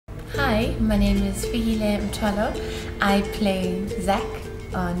Hi, my name is Fikile Mthwalo. I play Zach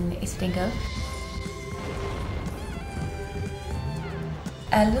on Isidingo.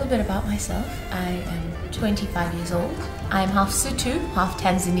 A little bit about myself. I am 25 years old. I'm half Sotho, half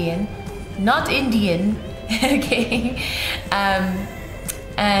Tanzanian, not Indian, okay? I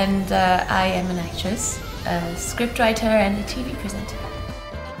am an actress, a scriptwriter and a TV presenter.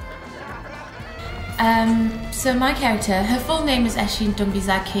 So my character, her full name is actually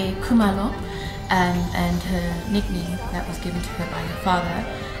Ntombizakhe Khumalo, and her nickname that was given to her by her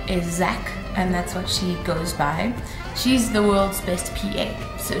father is Zach, and that's what she goes by. She's the world's best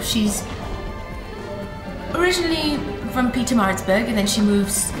PA. So she's originally from Pietermaritzburg, and then she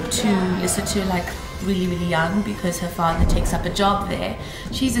moves to Lesotho like really young because her father takes up a job there.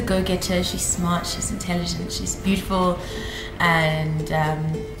 She's a go-getter, she's smart, she's intelligent, she's beautiful, and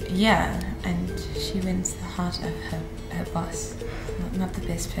yeah, and she wins the heart of her boss. Not the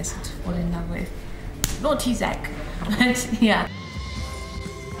best person to fall in love with. Naughty Zach, but yeah.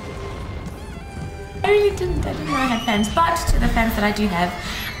 I didn't know I had fans, but to the fans that I do have,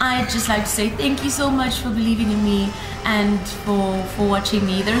 I'd just like to say thank you so much for believing in me and for watching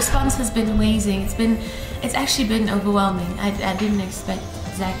me. The response has been amazing. It's actually been overwhelming. I didn't expect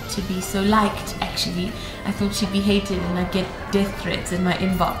Zach to be so liked, actually. I thought she'd be hated and I'd get death threats in my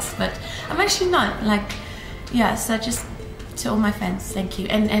inbox, but I'm actually not. Like, yeah, so just to all my fans, thank you,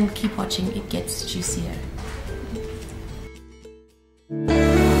 and keep watching. It gets juicier.